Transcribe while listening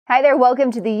Hi there,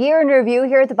 welcome to the Year in Review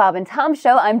here at the Bob and Tom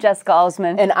Show. I'm Jessica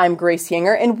Alsman. And I'm Grace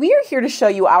Yanger, and we are here to show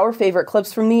you our favorite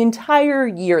clips from the entire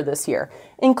year this year,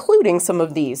 including some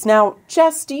of these. Now,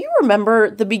 Jess, do you remember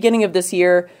the beginning of this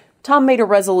year, Tom made a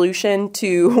resolution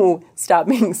to stop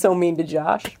being so mean to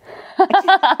Josh?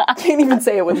 I can't even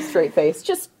say it with a straight face.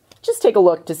 Just take a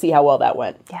look to see how well that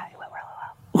went. Yeah, it went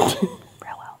really well.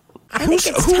 Real well. I think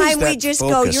it's time we just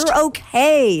focused? Go, you're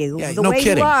okay the way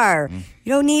kidding. You are.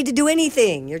 You don't need to do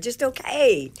anything. You're just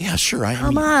okay. Yeah, sure.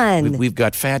 Come on. We've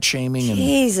got fat shaming.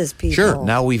 Jesus, people. Sure.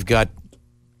 Now we've got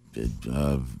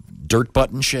dirt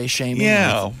button shaming.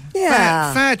 Yeah.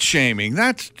 Fat shaming.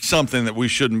 That's something that we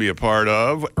shouldn't be a part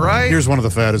of, right? Here's one of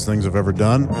the fattest things I've ever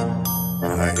done.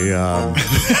 I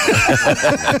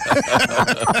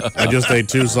just ate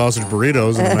 2 sausage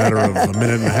burritos in a matter of a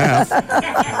minute and a half.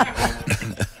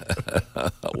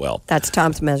 Well, that's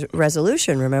Tom's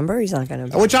resolution, remember? He's not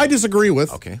going to... Which I disagree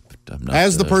with. Okay. But I'm not,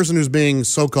 as the person who's being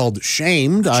so-called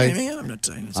shamed, I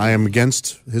am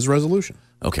against his resolution.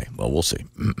 Okay, well, we'll see.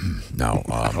 Now,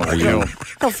 are you...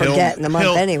 He'll forget in a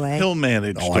month anyway. He'll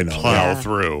manage to plow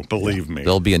through, believe me.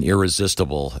 There'll be an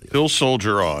irresistible... He'll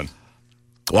soldier on.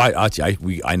 Well,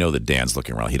 I know that Dan's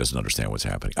looking around. He doesn't understand what's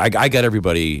happening. I got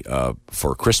everybody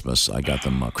for Christmas. I got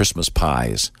them Christmas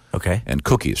pies, and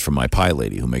cookies from my pie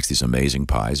lady who makes these amazing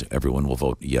pies. Everyone will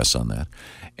vote yes on that.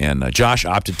 And Josh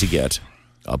opted to get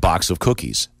a box of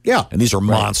cookies. Yeah, and these are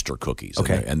monster cookies.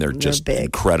 Okay, and they're just big.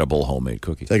 incredible homemade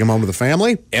cookies. Take them home to the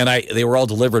family. And they were all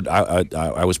delivered.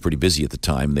 I was pretty busy at the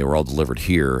time. They were all delivered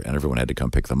here, and everyone had to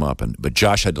come pick them up. But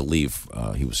Josh had to leave.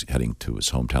 He was heading to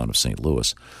his hometown of St.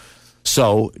 Louis.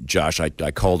 So, Josh, I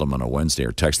called him on a Wednesday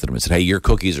or texted him and said, hey, your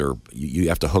cookies are, you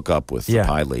have to hook up with the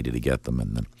pie lady to get them.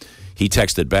 And then he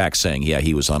texted back saying, yeah,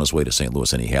 he was on his way to St.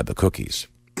 Louis and he had the cookies.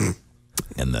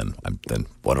 And then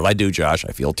what did I do, Josh?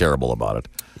 I feel terrible about it.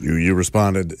 You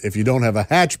responded, if you don't have a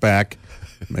hatchback,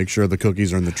 make sure the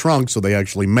cookies are in the trunk so they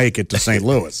actually make it to St.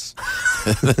 Louis.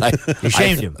 You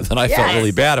shamed him. Then I felt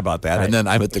really bad about that. Right. And then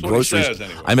I'm at the grocery store.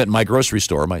 Anyway. I'm at my grocery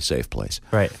store, my safe place.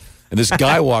 Right. And this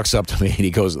guy walks up to me and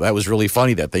he goes, that was really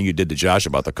funny, that thing you did to Josh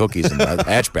about the cookies and the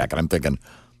hatchback. And I'm thinking,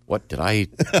 what, did I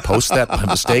post that by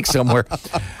mistake somewhere?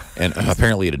 And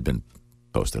apparently it had been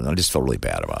posted. And I just felt really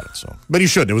bad about it. So, but you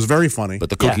shouldn't. It was very funny.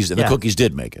 But the cookies the cookies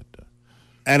did make it.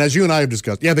 And as you and I have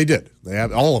discussed, they did. They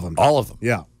have all of them. All of them?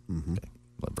 Yeah. Mm-hmm. Okay.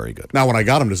 Well, very good. Now, when I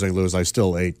got them to St. Louis, I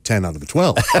still ate 10 out of the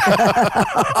 12.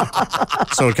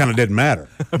 So it kind of didn't matter.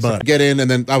 But get in,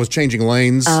 and then I was changing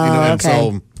lanes. And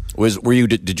so... Were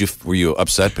you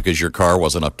upset because your car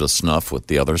wasn't up to snuff with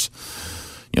the others?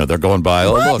 You know, they're going by.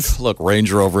 What? Oh, look, Range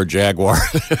Rover, Jaguar,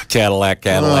 Cadillac.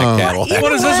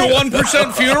 What is this, a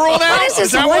 1% funeral now? What is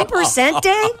this, a 1%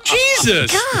 day?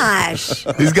 Jesus. Gosh.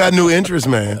 He's got new interest,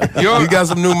 man. He got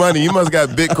some new money. You must got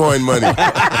Bitcoin money.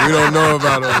 We don't know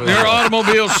about it. Your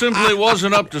automobile simply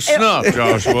wasn't up to snuff,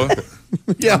 Joshua.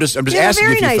 Yeah, I'm just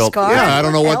asking if you felt. Car. Yeah, I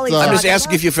don't know what. I'm just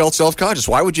asking if you felt self-conscious.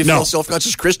 Why would you feel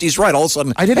self-conscious? Christy's right. All of a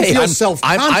sudden, I didn't feel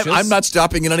self-conscious. I'm not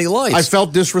stopping at any lights. I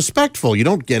felt disrespectful. You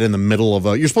don't get in the middle of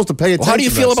a. You're supposed to pay attention. Well, how do you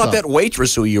feel about stuff. that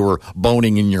waitress who you were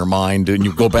boning in your mind, and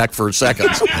you go back for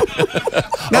seconds?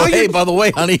 Hey, by the way,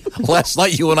 honey, last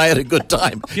night you and I had a good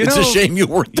time. It's a shame you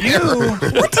weren't there.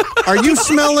 Are you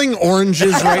smelling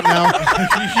oranges right now?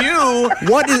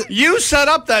 You set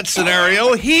up that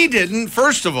scenario. He didn't.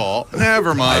 First of all,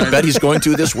 never mind. I bet he's going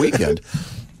to this weekend.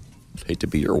 Hate to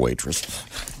be your waitress.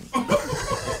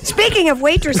 Speaking of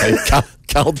waitresses,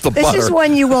 count the butter. This is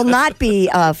one you will not be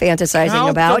fantasizing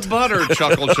about. Count the butter,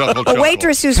 chuckle. A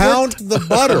waitress who's the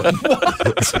butter.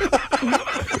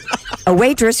 A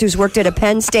waitress who's worked at a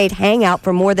Penn State hangout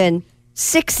for more than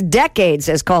 6 decades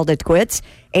has called it quits.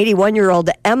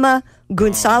 81-year-old Emma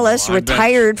Gonzalez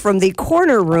retired from the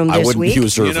corner room this week. I wouldn't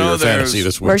use her for your fantasy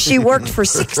this week. Where she worked for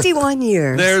 61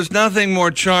 years. There's nothing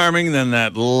more charming than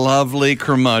that lovely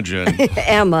curmudgeon.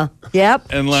 Emma, yep.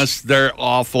 Unless they're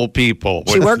awful people,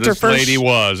 which this lady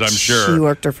was, I'm sure. She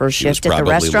worked her first shift at the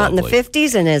restaurant in the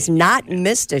 50s and has not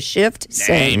missed a shift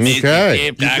since. Hey,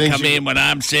 I come in when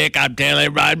I'm sick, I'm telling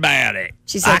everybody about it.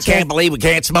 She said I can't believe we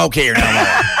can't smoke here no more.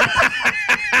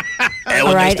 And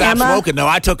when they stopped smoking, no,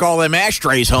 I took all them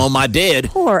ashtrays home. I did.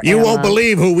 Poor You Emma. won't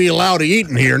believe who we allow to eat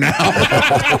in here now.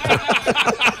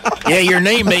 Yeah, your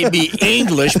name may be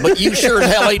English, but you sure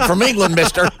as hell ain't from England,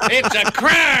 mister. It's a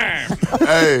crime.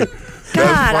 Hey,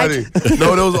 That's funny.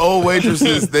 No, those old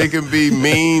waitresses, they can be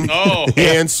mean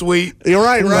and sweet. You're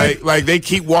right. Like they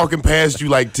keep walking past you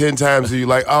like 10 times, and you're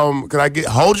like,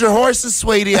 hold your horses,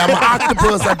 sweetie. I'm an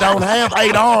octopus. I don't have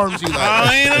 8 arms. You're like,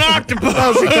 I ain't an octopus.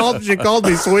 Oh, she called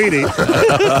me sweetie.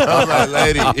 I'm like,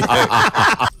 lady.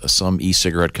 Some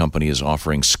e-cigarette company is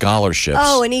offering scholarships.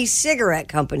 Oh, an e-cigarette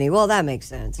company. Well, that makes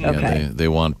sense. Yeah, Okay. they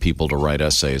want people to write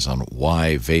essays on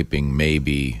why vaping may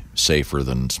be safer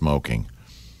than smoking.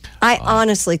 I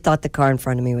honestly thought the car in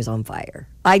front of me was on fire.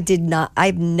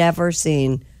 I've never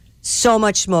seen so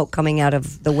much smoke coming out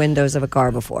of the windows of a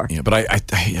car before. Yeah, but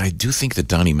I do think that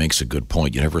Donnie makes a good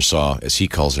point. You never saw, as he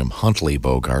calls him, Huntley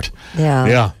Bogart. Yeah.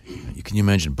 Yeah. Can you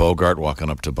imagine Bogart walking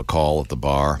up to Bacall at the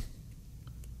bar,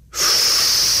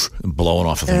 blowing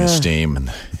off a thing of steam and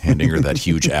handing her that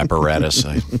huge apparatus?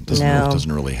 It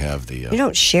doesn't really have the... You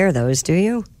don't share those, do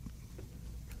you?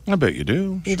 I bet you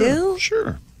do. You do?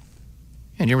 Sure.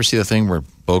 And you ever see the thing where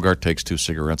Bogart takes 2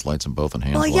 cigarettes, lights them both, and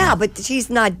hands Well, one? yeah, but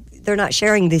they're not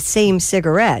sharing the same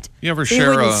cigarette. You ever They share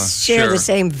wouldn't a share the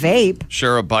same vape.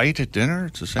 Share a bite at dinner?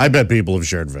 It's the same. I bet people have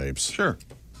shared vapes. Sure.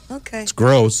 Okay. It's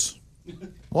gross.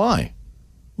 Why?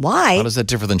 Why? How does that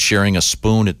differ than sharing a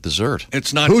spoon at dessert?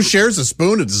 It's not. Who shares a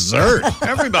spoon at dessert?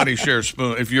 Everybody shares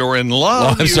spoon. If you're in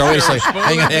love, I'm you sorry. share a It's like,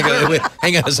 spoon.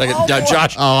 hang on a second.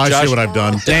 Josh. Oh, I Josh, see what I've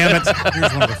done. Damn it.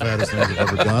 Here's one of the fattest things I've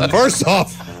ever done. First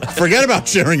off, forget about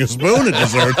sharing a spoon at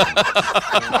dessert.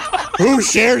 Who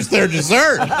shares their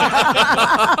dessert? What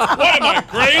am I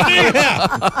crazy?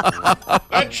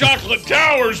 That chocolate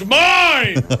tower's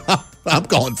mine. I'm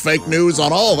calling fake news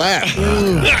on all that.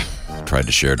 Tried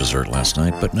to share dessert last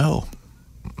night, but no.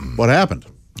 What happened?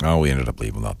 Oh, we ended up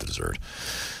leaving without the dessert.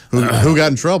 Who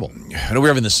got in trouble? I know we were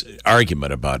having this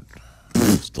argument about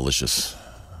this delicious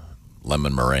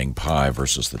lemon meringue pie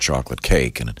versus the chocolate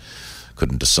cake, and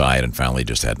couldn't decide, and finally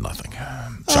just had nothing.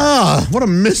 What a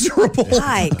miserable,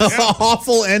 Yikes.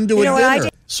 awful end to a know what I dinner.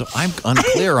 did? So I'm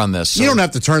unclear on this. You don't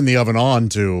have to turn the oven on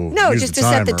to No, use just the to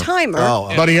set the timer.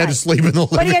 timer. But he had to sleep in the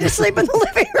living But he had to room. sleep in the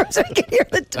living room so he could hear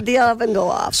the oven go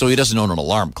off. So he doesn't own an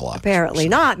alarm clock. Apparently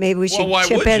not. Maybe we should Well, why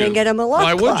chip would in you? and get him a alarm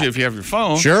Why clock. would you if you have your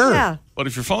phone? Sure. Yeah. But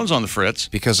if your phone's on the fritz,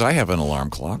 Because I have an alarm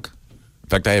clock. In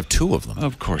fact, I have 2 of them.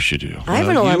 of course you do. I have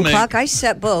an You alarm make- clock. I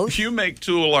set both. You make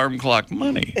 2 alarm clock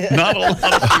money. Not a lot of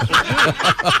people do.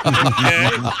 Okay?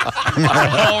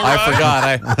 All I right. forgot.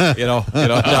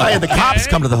 I had the cops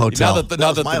come to the hotel. Now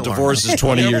that my the alarm. divorce is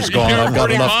 20 years gone, You're I've got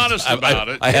pretty enough. modest about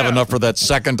it, I have yeah. enough for that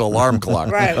second alarm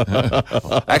clock. Right.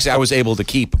 Actually, I was able to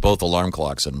keep both alarm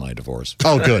clocks in my divorce.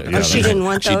 Oh, good. Yeah, She didn't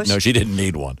want those? No, she didn't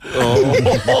need one.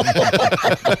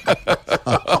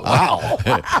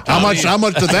 How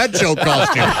much did that joke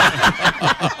cost you?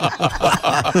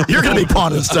 You're going to be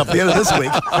pawning stuff the end of this week.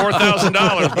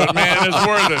 $4,000, but man, it's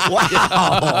worth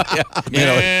it.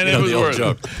 Man, it was the old worth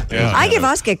joke. it. Yeah. I give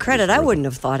Oskar credit. I wouldn't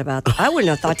have thought about that. I wouldn't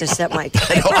have thought to set my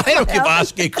timer. I don't give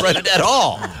Oskar credit at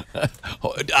all.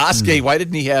 Oskar, why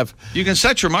didn't he have? You can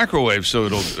set your microwave so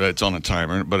it's on a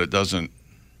timer, but it doesn't.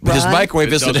 But his Right. microwave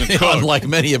It isn't. doesn't cook. Unlike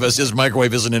many of us, his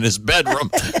microwave isn't in his bedroom.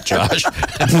 Josh.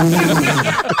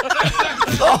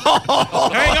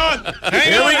 Hang on.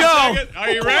 Here we go. Are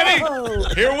you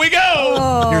ready? Here we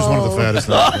go. Here's one of the fattest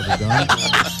things I've ever done.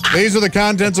 These are the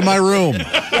contents of my room.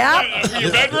 Yeah.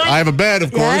 Your bedroom? I have a bed,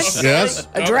 of course. Yes.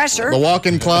 A dresser. The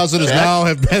walk-in closet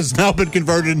has now been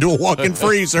converted into a walk-in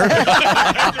freezer.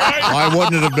 Why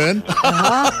wouldn't it have been?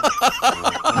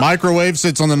 Microwave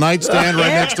sits on the nightstand right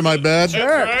next to my bed.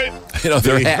 Sure. Right?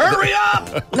 Hurry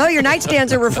up! No, your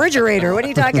nightstand's a refrigerator. What are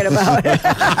you talking about?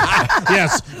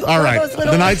 Yes. All right. those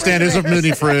little The nightstand is a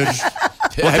mini fridge.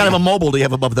 What kind of a mobile do you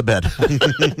have above the bed?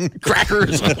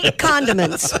 Crackers.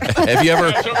 Comments. Have you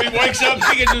ever? So he wakes up,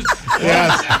 he can just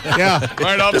Yes. Yeah.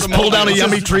 right off the pull down a mobile.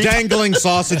 yummy treat. Dangling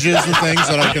sausages and things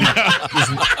that I can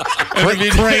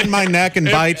just crane my neck and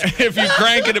bite. If you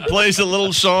crank it, it plays a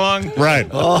little song. Right.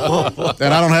 And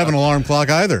I don't have an alarm clock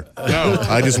either. No.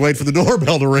 I just wait for the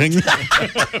doorbell to ring. For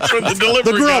the The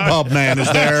delivery guy. Grubhub man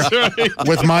is there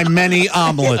with my many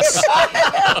omelets.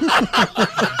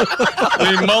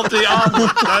 The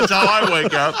multi-omelet. That's how I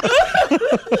wake up.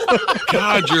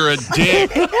 God, you're a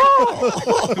dick.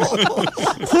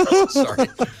 Sorry.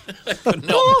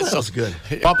 No, this is good.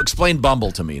 Explain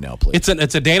Bumble to me now, please.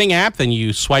 It's a dating app. Then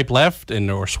you swipe left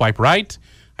or swipe right.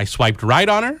 I swiped right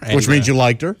on her. And, Which means you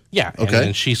liked her? Yeah. And Okay.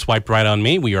 then she swiped right on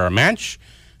me. We are a match.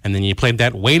 And then you played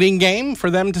that waiting game for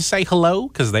them to say hello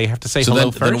because they have to say So hello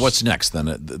then, first. then what's next?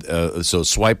 Then so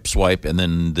swipe, and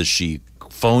then does she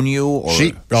phone you or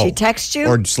She texts you?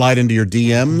 Or slide into your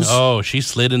DMs? Oh, she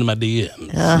slid into my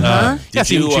DMs. Uh-huh. Yeah,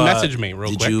 she messaged me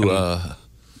real did quick. you and-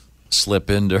 slip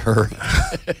into her.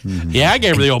 Yeah, I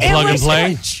gave her the old plug and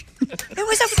play. It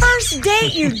was a first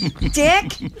date, you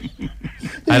dick.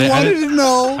 I wanted to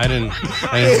know. I didn't know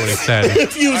what he said.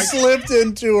 If you slipped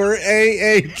into her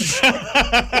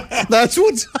AH. That's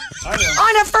what's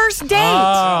On a first date.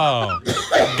 Oh,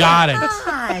 got it.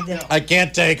 God. I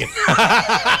can't take it.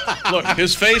 Look,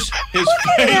 his face.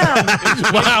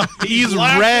 Wow, he's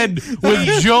red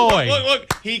with joy.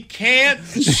 Look, he can't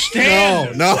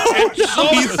stand. No. It's so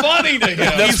funny to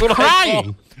him. He's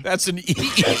crying. That's an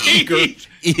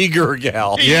eager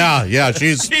gal. Yeah,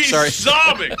 He's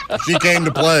sobbing. she came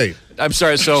to play. I'm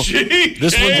sorry. So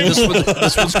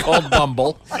this one's called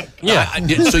Bumble. Yeah.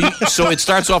 So it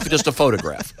starts off with just a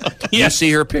photograph. Yeah. You see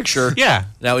her picture. Yeah.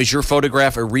 Now, is your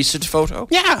photograph a recent photo?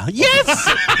 Yeah. Yes.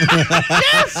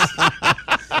 Yes.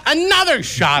 Another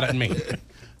shot at me.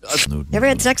 Ever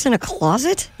had sex in a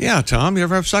closet? Yeah, Tom, you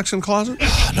ever have sex in a closet?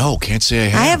 No, can't say I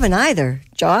have. I haven't either.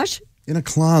 Josh, In a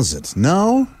closet.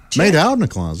 No. Made out in a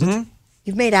closet.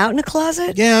 you've made out in a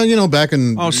closet? Yeah, back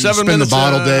in 7 spin minutes, the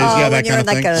bottle days. Oh, Yeah, when that you're kind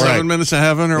of like thing. a- 7 minutes of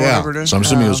heaven or whatever it is. So I'm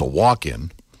assuming it was a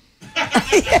walk-in.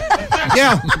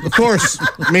 Yeah, of course.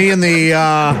 Me and the,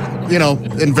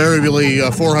 invariably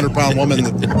 400-pound woman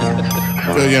that,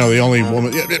 the only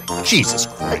woman. Jesus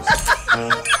Christ.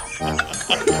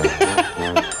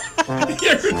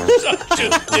 You're such a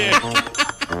dick.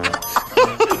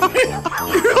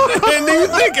 And you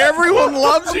think everyone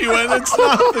loves you, and it's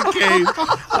not the case.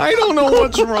 I don't know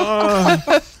what's wrong.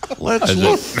 Let's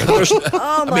look.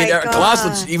 Oh, my God.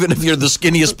 Closets, even if you're the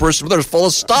skinniest person, they're full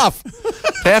of stuff.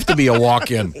 They have to be a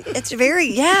walk-in. It's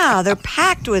they're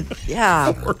packed with,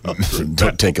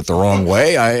 Don't take it the wrong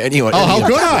way. Anyway. Oh, how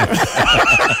could I?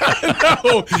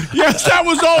 No. Yes, that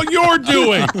was all you're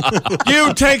doing.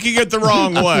 You taking it the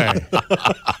wrong way.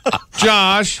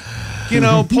 Josh,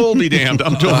 pull me damned.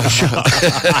 I'm doing a shot.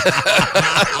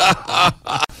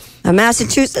 A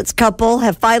Massachusetts couple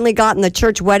have finally gotten the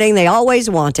church wedding they always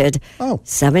wanted.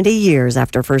 70 years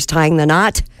after first tying the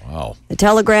knot. Wow. The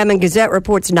Telegram and Gazette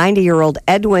reports 90-year-old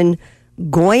Edwin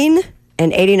Goyne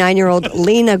and 89-year-old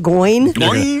Lena Goyne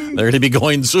They're going to be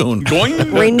going soon.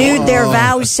 renewed their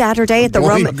vows Saturday at the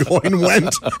Roman. Going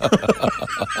went.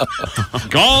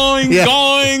 Going. Yeah,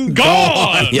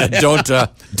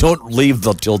 don't leave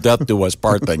the till death do us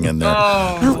part thing in there.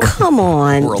 Oh, come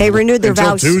on. They renewed their Until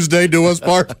vows Tuesday do us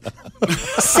part.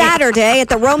 Saturday at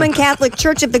the Roman Catholic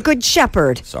Church of the Good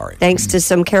Shepherd. Sorry. Thanks to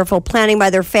some careful planning by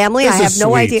their family. This I have is no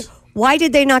sweet. idea. Why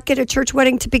did they not get a church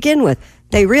wedding to begin with?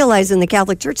 They realize in the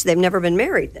Catholic Church they've never been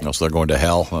married. No, so they're going to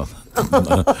hell.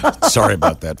 Sorry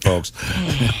about that, folks.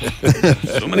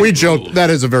 We joke. That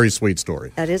is a very sweet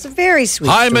story. That is a very sweet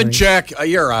Hyman story. check.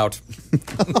 You're out.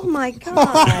 Oh, my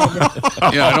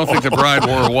God. Yeah, I don't think the bride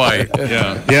wore white.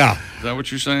 Yeah. Yeah. Is that what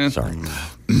you're saying? Sorry.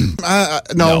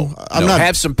 No, I'm not.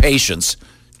 Have some patience,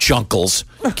 chunkles.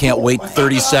 Can't wait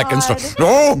 30 seconds.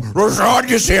 No,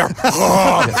 lasagna's here.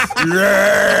 Oh,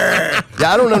 yeah.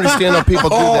 Yeah, I don't understand how people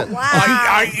do that.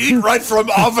 I eat right from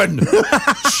oven.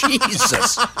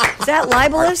 Jesus. Is that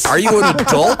libelous? Are you an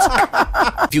adult?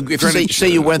 If you say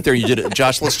you went there, you did it,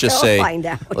 Josh. Let's just We'll say, find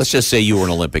out. let's just say you were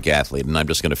an Olympic athlete, and I'm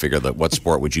just going to figure that what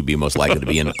sport would you be most likely to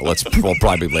be in? We'll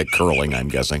probably like curling. I'm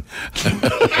guessing.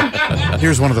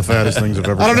 Here's one of the fattest things I've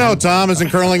ever. I don't know. Tom, isn't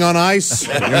curling on ice?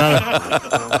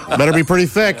 Better be pretty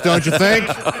thick, don't you think?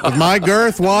 With my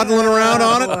girth waddling around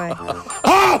on it.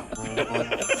 Oh,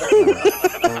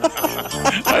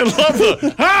 I love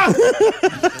the. Ah!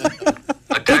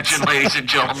 Attention, ladies and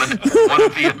gentlemen. One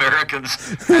of the Americans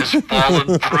has fallen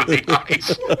through the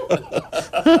ice.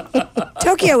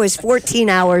 Tokyo is 14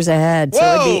 hours ahead, so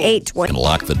it'd be 8:20. And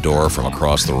lock the door from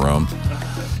across the room.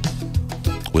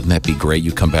 Wouldn't that be great?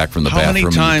 You come back from the How bathroom.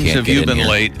 many times and have you you can't get been in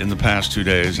here. late in the past 2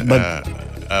 days,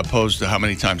 opposed to how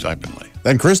many times I've been late?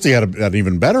 Then Christy had an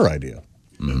even better idea.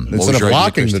 What Instead was of your idea,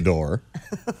 locking the Christy? door.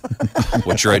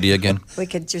 What's your idea again? We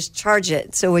could just charge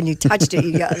it, so when you touched it,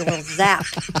 you got a little zap.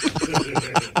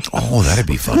 Oh, that'd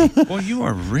be fun. Well, you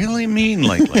are really mean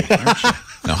lately, aren't you?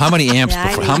 Now, how many amps? Yeah, I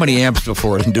Before, need how to- many amps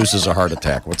before it induces a heart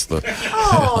attack? What's the?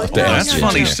 Oh, the That's answer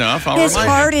funny to- stuff. I'll his remind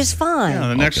heart you. is fine.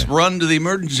 The next run to the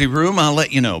emergency room, I'll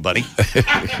let you know, buddy.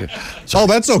 Oh,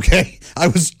 that's okay. I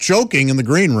was choking in the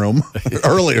green room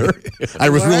earlier. I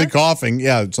was really coughing.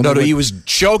 Yeah. No, he was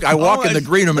choke. I walk in the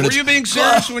green room and Were it's. you being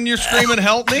serious when you're screaming,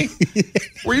 "Help me"?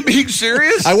 Were you being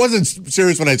serious? I wasn't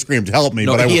serious when I screamed, "Help me!"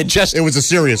 No, but he had just- it was a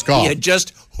serious call. He had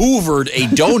just hoovered a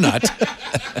donut.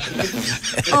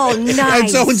 Oh, nice. And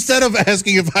so instead of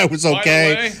asking if I was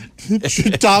okay,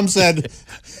 Tom said,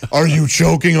 "Are you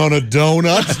choking on a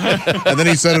donut?" And then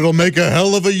he said, "It'll make a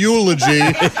hell of a eulogy."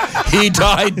 He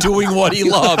died doing what he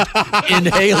loved,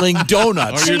 inhaling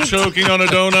donuts. Are you choking on a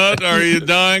donut? Are you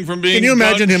dying from being Can you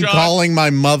imagine him gunshot? calling my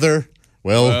mother?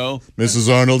 Well,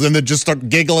 Mrs. Arnold, and then just start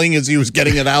giggling as he was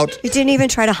getting it out. You didn't even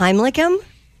try to Heimlich him?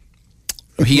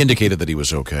 He indicated that he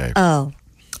was okay. Oh.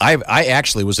 I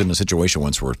actually was in a situation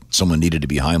once where someone needed to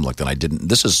be Heimlicked, and I didn't.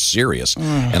 This is serious,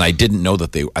 and I didn't know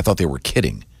that I thought they were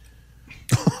kidding.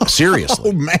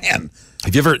 Seriously. Oh, man.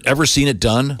 Have you ever seen it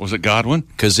done? Was it Godwin?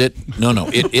 Because it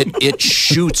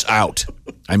shoots out.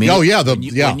 I mean, Oh, yeah,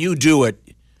 when you do it,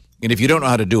 and if you don't know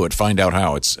how to do it, find out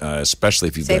how. It's especially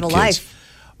if you've Save got a kids. life.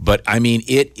 But I mean,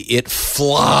 it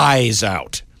flies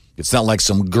out. It's not like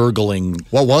some gurgling.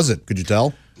 What was it? Could you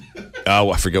tell?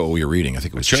 Oh, I forget what we were reading. I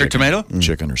think it was Cherry tomato?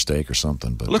 chicken or steak or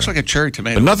something. But It looks like a cherry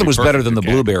tomato. But nothing was Would be better than the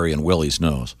perfect for blueberry in Willie's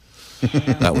nose.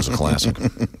 That was a classic.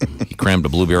 He crammed a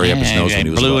blueberry up his nose when he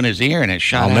was blew in about- his ear and it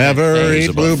shot. I'll out never his face.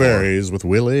 eat blueberries with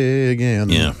Willie again.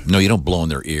 Yeah. No, you don't blow in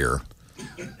their ear.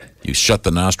 You shut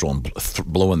the nostril and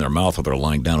blow in their mouth while they're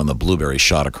lying down, and the blueberry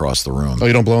shot across the room. Oh,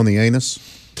 you don't blow in the anus?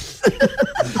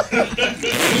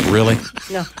 Really?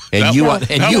 No. And That you would-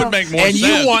 want and that you would make more and you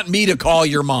sense. want me to call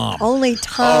your mom? Only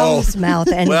Tom's mouth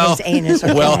and well, his anus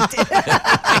are well. connected.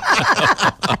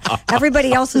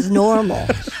 Everybody else is normal.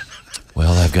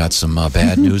 Well, I've got some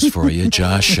bad news for you.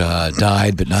 Josh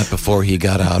died, but not before he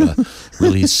got out a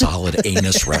really solid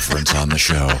anus reference on the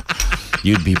show.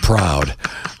 You'd be proud.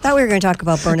 Thought we were going to talk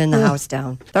about burning the house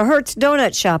down. The Hertz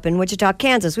Donut Shop in Wichita,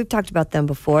 Kansas. We've talked about them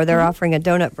before. They're offering a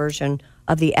donut version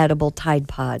of the edible Tide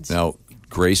Pods. Now,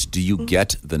 Grace, do you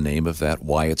get the name of that?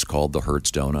 Why it's called the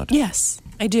Hertz Donut? Yes,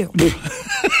 I do. This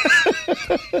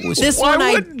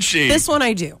Why wouldn't she? This one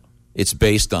I do. It's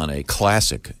based on a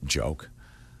classic joke.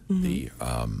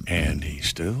 And he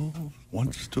still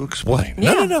wants to explain.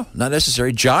 No, not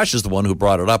necessary. Josh is the one who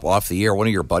brought it up off the air. One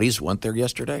of your buddies went there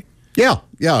yesterday. Yeah.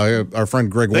 Our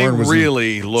friend Greg They Warren was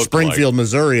really in look Springfield,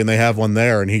 Missouri, and they have one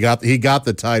there, and he got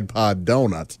the Tide Pod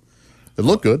donut. It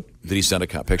looked good. Did he send a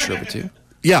picture of it to you?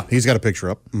 Yeah, he's got a picture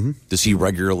up. Mm-hmm. Does he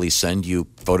regularly send you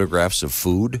photographs of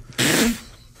food?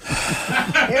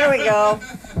 Here we go.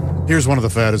 Here's one of the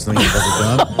fattest things I've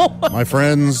ever done. My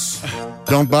friends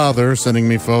don't bother sending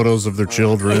me photos of their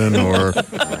children or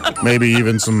maybe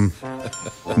even some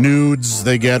nudes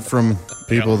they get from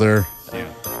people they're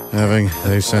having.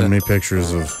 They send me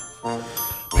pictures of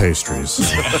pastries.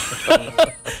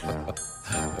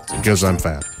 Because I'm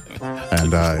fat.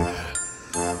 And I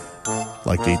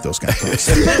like to eat those kind of things.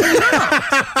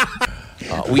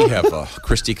 We have,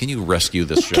 Christy, can you rescue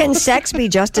this show? Can sex be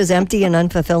just as empty and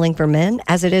unfulfilling for men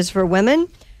as it is for women?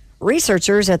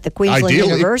 Researchers at the Queensland Ideally.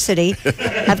 University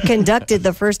have conducted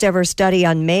the first ever study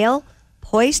on male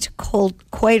postcoital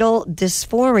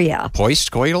dysphoria.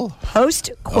 Postcoital?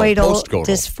 Postcoital postcoital.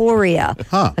 dysphoria,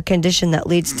 Huh. a condition that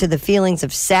leads to the feelings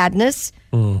of sadness,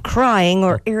 crying,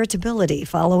 or irritability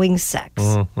following sex.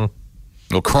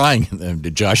 Well, crying,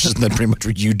 Josh, isn't that pretty much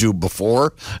what you do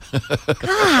before?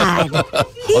 God,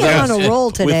 he's on a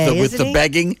roll today, with isn't the he?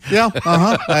 begging? Yeah,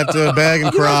 I have to beg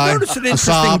and cry. Notice an and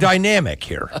interesting sob. dynamic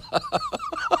here.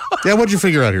 Yeah, what'd you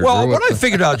figure out here? Well, Drew? what I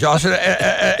figured out, Josh,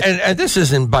 and this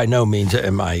isn't by no means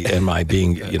am I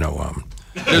being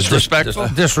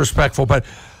disrespectful, but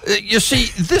you see,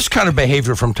 this kind of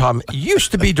behavior from Tom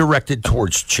used to be directed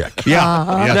towards Chick.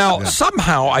 Yeah. Yes, Now, yeah.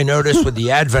 somehow I noticed with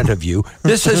the advent of you,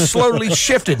 this has slowly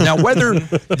shifted. Now, whether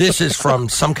this is from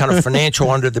some kind of financial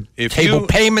under the table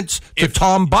payments to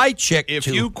Tom by Chick. If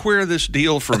you queer this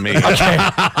deal for me,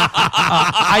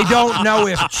 I don't know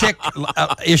if Chick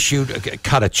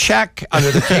cut a check under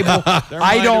the table.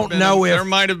 I don't know if there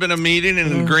might have been a meeting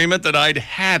and an agreement that I'd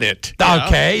had it.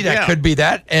 Okay, that could be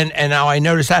that, and now I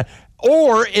notice that,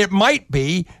 or it might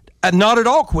be not at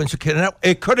all coincidental.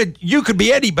 It could you could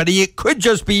be anybody. It could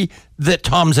just be that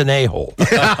Tom's an a-hole.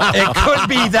 It could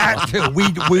be that too.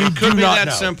 We Could do be not that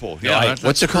know. simple.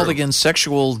 What's it called again?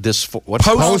 Sexual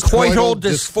Postcoital dysphoria.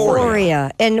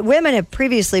 Dysphoria. And women have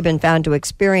previously been found to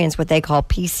experience what they call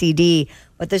PCD,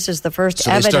 but this is the first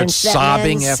So they start evidence that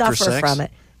sobbing men after suffer sex? from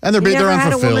it. And they're You never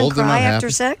had a woman unfulfilled. They're cry not after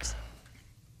happy. sex?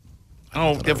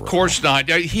 Oh, of course not.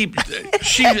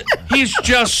 He's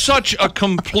just such a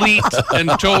complete and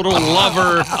total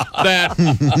lover that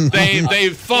they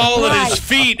fall at his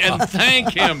feet and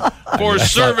thank him for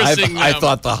servicing them. I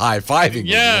thought the high fiving.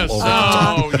 Yes. Was over the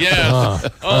top. Oh, yes.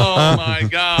 Oh my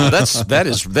God.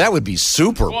 That would be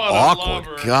super What a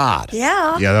awkward. lover. God.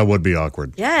 Yeah. Yeah, that would be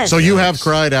awkward. Yes. So you have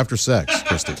cried after sex,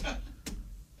 Christy?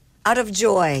 Out of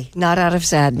joy, not out of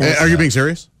sadness. Are you being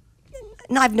serious?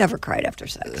 No, I've never cried after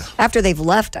sex. After they've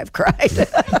left, I've cried.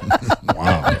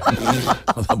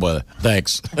 Well,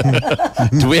 thanks.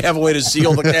 Do we have a way to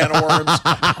seal the can of worms?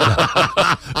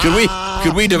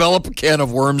 Could we develop a can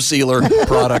of worm sealer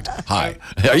product? Hi.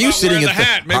 Are you sitting the at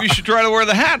hat? Maybe you should try to wear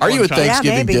the hat. Are you at one time.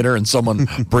 Thanksgiving dinner and someone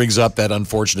brings up that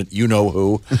unfortunate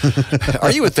you-know-who?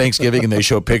 Are you at Thanksgiving and they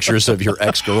show pictures of your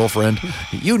ex-girlfriend?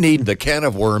 You need the can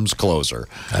of worms closer.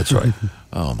 That's right.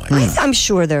 Oh, my God. I'm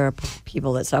sure there are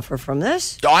people that suffer from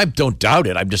this. Oh, I don't doubt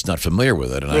it. I'm just not familiar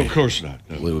with it. And Of course not.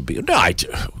 It would be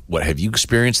what have you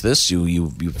experieed this? You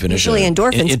finish Usually an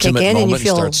endorphins kick intimate in and you moment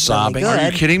feel start sobbing. really Are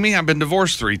you good. kidding me? I've been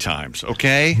divorced 3 times.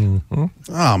 Okay,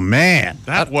 Oh, man.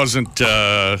 that wasn't. There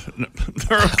are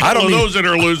a I couple don't of mean- those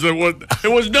interludes that was.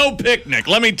 It was no picnic.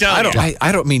 Let me tell you.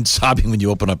 I don't mean sobbing when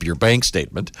you open up your bank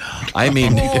statement. I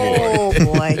mean, Oh,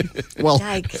 boy. well,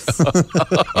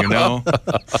 Yikes. You know.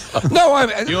 No,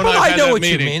 You and I had know that what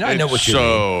meeting. you mean. I know It's what you mean.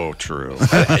 so true.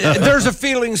 There's a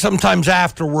feeling sometimes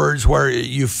afterwards where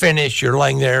you finish, you're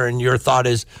laying there, and your thought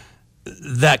is,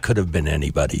 that could have been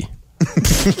anybody. and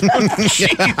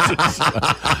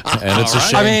it's a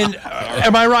shame. I mean,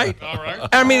 am I right? All right.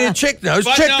 I mean, a chick knows.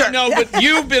 But Chick but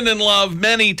you've been in love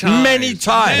many times. Many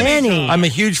times. Many. I'm a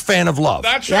huge fan of love.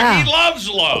 That's right. Yeah. He loves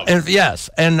love. And yes,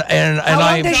 and How long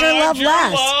I does your love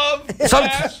last? love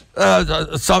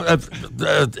some,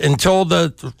 last? until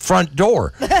the front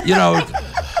door. You know,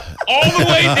 All the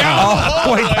way down. all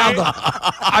the way down the.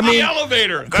 I mean, the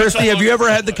elevator. That's Christy, how have you long- ever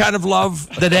had the kind of love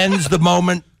that ends the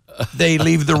moment they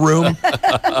leave the room?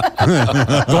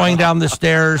 Going down the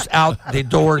stairs, out the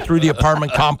door, through the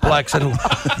apartment complex, and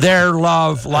their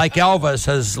love, like Elvis,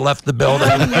 has left the building.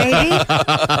 Maybe.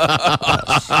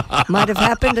 Might have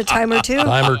happened a time or two.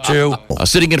 Time or two.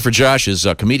 Sitting in for Josh is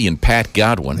comedian Pat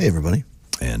Godwin. Hey, everybody.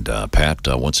 And Pat,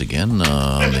 once again,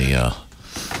 on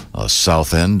the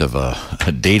south end of a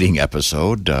dating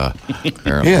episode.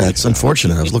 Apparently, Yeah, it's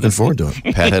unfortunate. I was looking forward to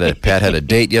it. Pat had a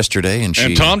date yesterday, and she.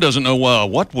 And Tom doesn't know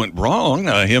what went wrong.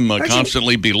 Him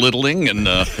constantly belittling and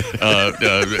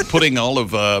putting all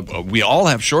of. We all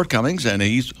have shortcomings, and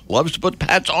he loves to put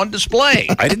Pat's on display.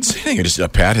 I didn't say anything. I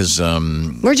just Pat has.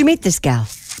 Where'd you meet this gal?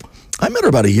 I met her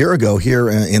about a year ago here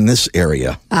in this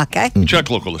area. Okay. Check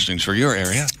local listings for your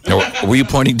area. Were you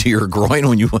pointing to your groin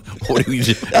when you? What do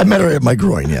you? I met her at my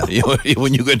groin, yeah.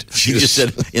 When you could, she just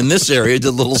said in this area, did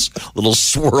a little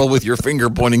swirl with your finger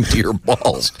pointing to your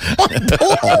balls.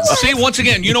 See, once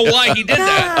again, you know why he did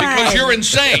that? Because you're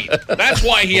insane. That's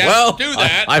why he has to do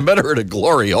that. I met her at a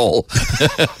glory hole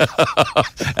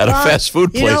at a fast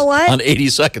food you place know what? on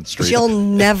 82nd Street. She'll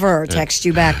never text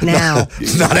you back now.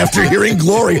 Not after hearing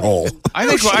Glory Hole. I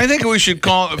think we should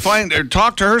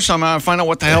talk to her somehow and find out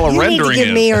what the hell a You need rendering to give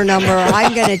is. me her number.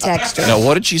 I'm going to text her. Now,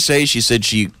 what did she say? She said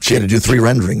she had to do 3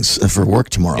 renderings for work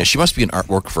tomorrow. Yeah, she must be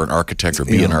work for an architect or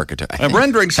be an architect. A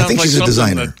rendering sounds think like she's a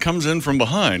something designer. that comes in from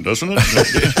behind, doesn't it?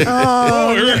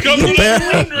 Oh, here comes Prepare,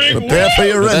 another rendering. prepare for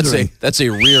your That's rendering. that's a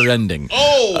rear ending.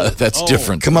 That's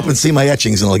different. Come up and see my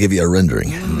etchings, and I'll give you a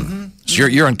rendering. So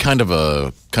you're on kind of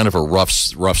a rough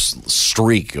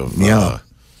streak of. Yeah.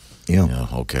 Yeah.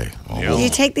 Okay. Do you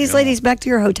take these ladies back to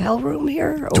your hotel room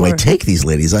here? Do I or- take these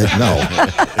ladies? No.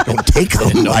 I don't take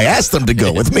them. I asked them to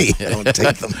go with me. I don't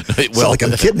take them. It's Well, like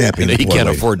I'm kidnapping he the poor can't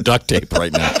lady. afford duct tape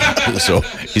right now, so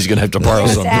he's going to have to borrow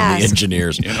some from the ask.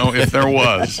 engineers. You know, if there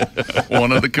was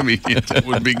one of the comedians, it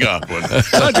would be Godwin.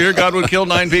 Oh, dear, Godwin killed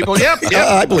 9 people. Yep,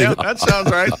 I believe it. That sounds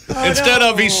right. Instead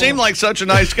of he seemed like such a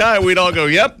nice guy, we'd all go,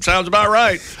 yep, sounds about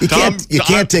right. You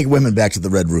can't take women back to the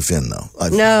Red Roof Inn, though.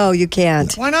 No, you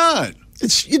can't. Why not?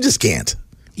 You just can't.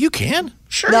 You can.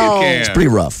 Sure No. you can. It's pretty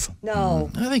rough. No.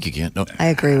 I think you can. No. I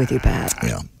agree with you, Pat.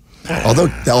 Yeah. Although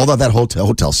that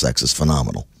hotel sex is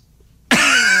phenomenal.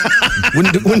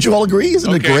 Wouldn't you all agree?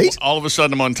 Isn't it great? All of a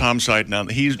sudden, I'm on Tom's side now.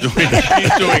 He's doing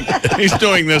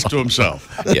this to himself.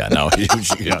 Yeah, no.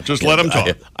 Yeah, just let him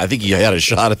talk. I think you had a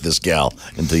shot at this gal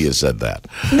until you said that.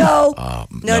 No.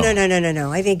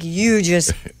 No. I think you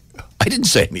just. I didn't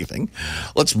say anything.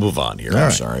 Let's move on here. All I'm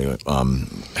right. sorry.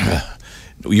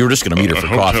 You were just going to meet her for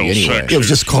Hotel coffee anyway. sex. It was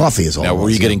just coffee is all. Now, it were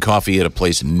was, you getting coffee at a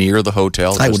place near the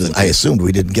hotel? I Just in I case assumed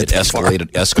we didn't get it that far.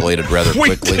 escalated rather We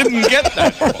quickly. didn't get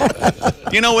that.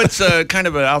 You know, it's kind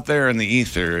of out there in the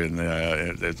ether, and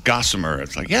it's gossamer.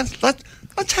 It's like, yes,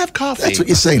 let's have coffee. That's what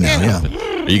you say now,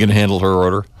 yeah. Are you going to handle her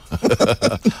order?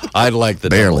 I'd like the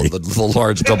Barely. the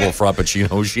large double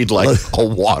frappuccino. She'd like a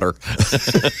water.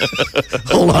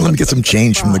 Hold on, let me get some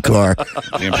change from the car.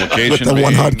 The implication With the being,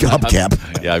 one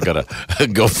hubcap. Yeah, I've got to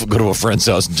go to a friend's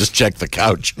house and just check the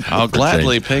couch. I'll for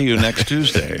gladly change. pay you next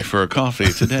Tuesday for a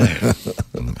coffee today.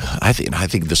 I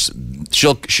think this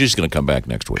She's going to come back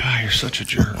next week. God, you're such a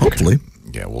jerk. Hopefully.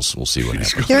 Yeah, we'll see what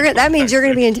happens. That means you're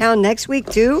going to be in town next week,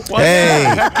 too? Hey,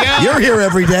 yeah. you're here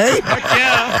every day. Heck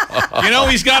yeah. You know,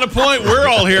 he's got a point. We're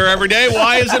all here every day.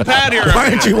 Why isn't Pat here?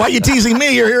 Why are you teasing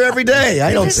me? You're here every day.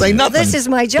 I don't say nothing. This is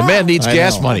my job. The man needs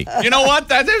gas money. You know what?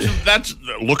 That's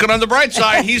looking on the bright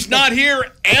side. He's not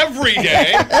here every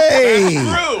day. Hey.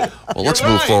 That's true. Well, let's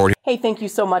move forward. Hey, thank you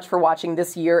so much for watching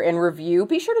this year in review.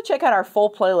 Be sure to check out our full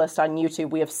playlist on YouTube.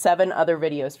 We have 7 other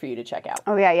videos for you to check out.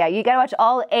 Oh, yeah. You got to watch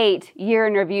all 8 year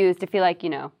in reviews to feel like, you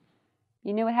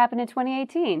knew what happened in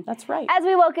 2018. That's right. As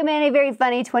we welcome in a very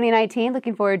funny 2019.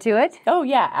 Looking forward to it. Oh,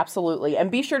 yeah, absolutely. And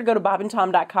be sure to go to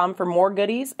bobandtom.com for more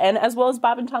goodies, and as well as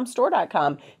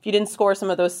bobandtomstore.com if you didn't score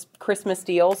some of those Christmas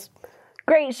deals.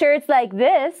 Great shirts like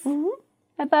this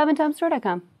at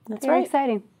bobandtomstore.com. That's very right.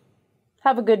 exciting.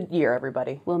 Have a good year,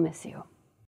 everybody. We'll miss you.